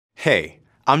Hey,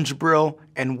 I'm Jabril,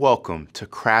 and welcome to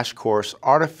Crash Course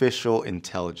Artificial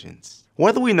Intelligence.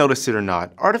 Whether we notice it or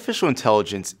not, artificial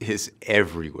intelligence is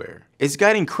everywhere. It's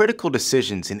guiding critical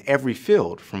decisions in every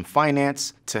field, from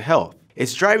finance to health.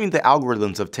 It's driving the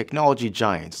algorithms of technology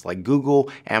giants like Google,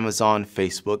 Amazon,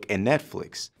 Facebook, and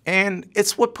Netflix. And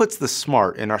it's what puts the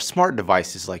smart in our smart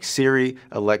devices like Siri,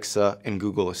 Alexa, and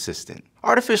Google Assistant.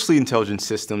 Artificially intelligent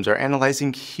systems are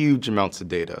analyzing huge amounts of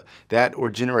data that we're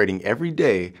generating every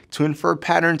day to infer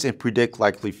patterns and predict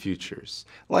likely futures,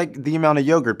 like the amount of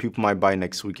yogurt people might buy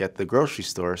next week at the grocery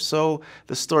store, so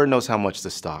the store knows how much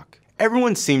to stock.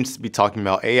 Everyone seems to be talking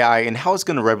about AI and how it's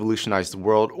going to revolutionize the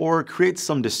world or create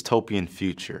some dystopian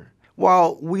future.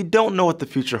 While we don't know what the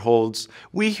future holds,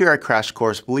 we here at Crash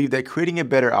Course believe that creating a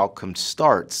better outcome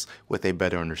starts with a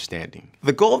better understanding.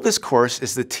 The goal of this course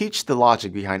is to teach the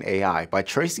logic behind AI by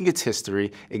tracing its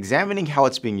history, examining how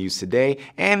it's being used today,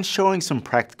 and showing some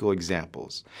practical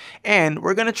examples. And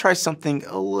we're going to try something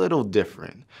a little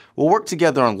different. We'll work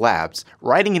together on labs,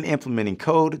 writing and implementing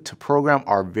code to program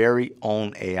our very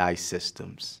own AI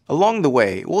systems. Along the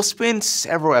way, we'll spend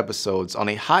several episodes on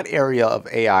a hot area of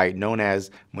AI known as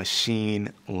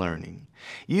machine learning.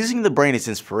 Using the brain as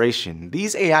inspiration,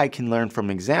 these AI can learn from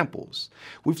examples.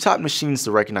 We've taught machines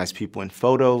to recognize people in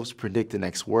photos, predict the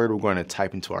next word we're going to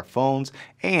type into our phones,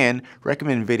 and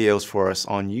recommend videos for us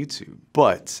on YouTube.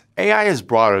 But AI is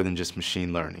broader than just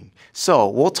machine learning. So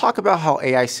we'll talk about how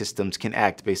AI systems can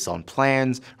act based on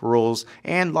plans, rules,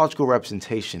 and logical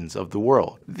representations of the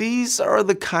world. These are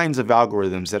the kinds of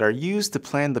algorithms that are used to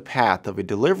plan the path of a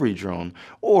delivery drone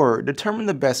or determine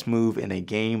the best move in a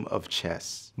game of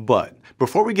chess. But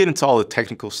before we get into all the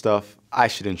technical stuff, I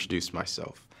should introduce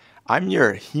myself. I'm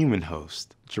your human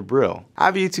host, Jabril. I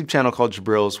have a YouTube channel called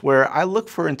Jabril's where I look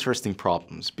for interesting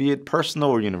problems, be it personal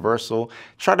or universal,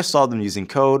 try to solve them using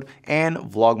code, and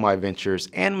vlog my adventures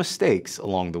and mistakes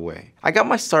along the way. I got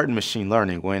my start in machine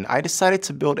learning when I decided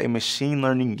to build a machine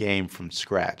learning game from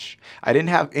scratch. I didn't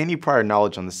have any prior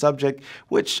knowledge on the subject,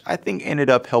 which I think ended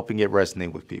up helping it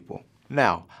resonate with people.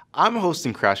 Now, I'm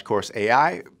hosting Crash Course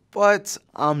AI, but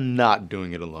I'm not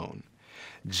doing it alone.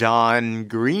 John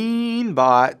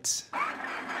Greenbot.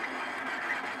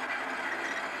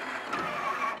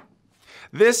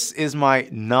 This is my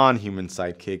non-human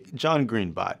sidekick, John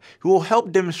Greenbot, who will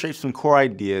help demonstrate some core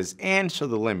ideas and show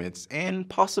the limits and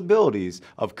possibilities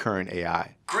of current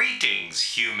AI. Greetings,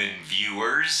 human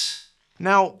viewers.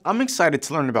 Now, I'm excited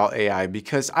to learn about AI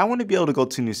because I want to be able to go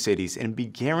to new cities and be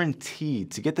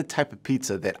guaranteed to get the type of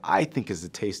pizza that I think is the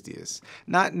tastiest,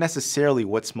 not necessarily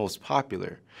what's most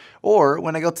popular. Or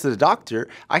when I go to the doctor,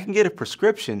 I can get a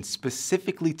prescription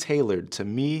specifically tailored to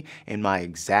me and my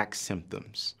exact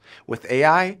symptoms. With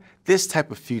AI, this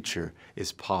type of future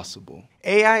is possible.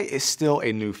 AI is still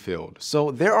a new field,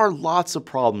 so there are lots of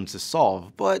problems to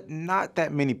solve, but not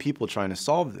that many people trying to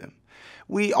solve them.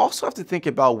 We also have to think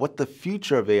about what the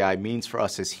future of AI means for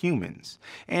us as humans.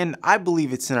 And I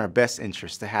believe it's in our best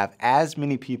interest to have as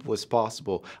many people as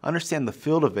possible understand the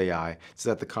field of AI so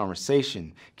that the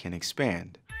conversation can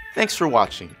expand. Thanks for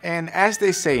watching, and as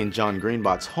they say in John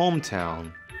Greenbot's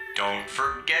hometown, don't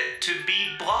forget to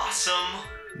be blossom.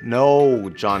 No,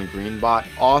 John Greenbot,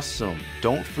 awesome.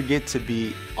 Don't forget to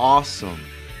be awesome.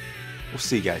 We'll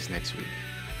see you guys next week.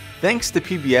 Thanks to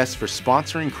PBS for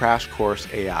sponsoring Crash Course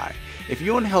AI. If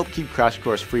you want to help keep Crash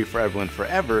Course free for everyone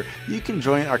forever, you can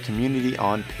join our community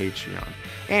on Patreon.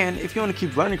 And if you want to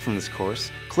keep learning from this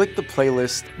course, click the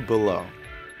playlist below.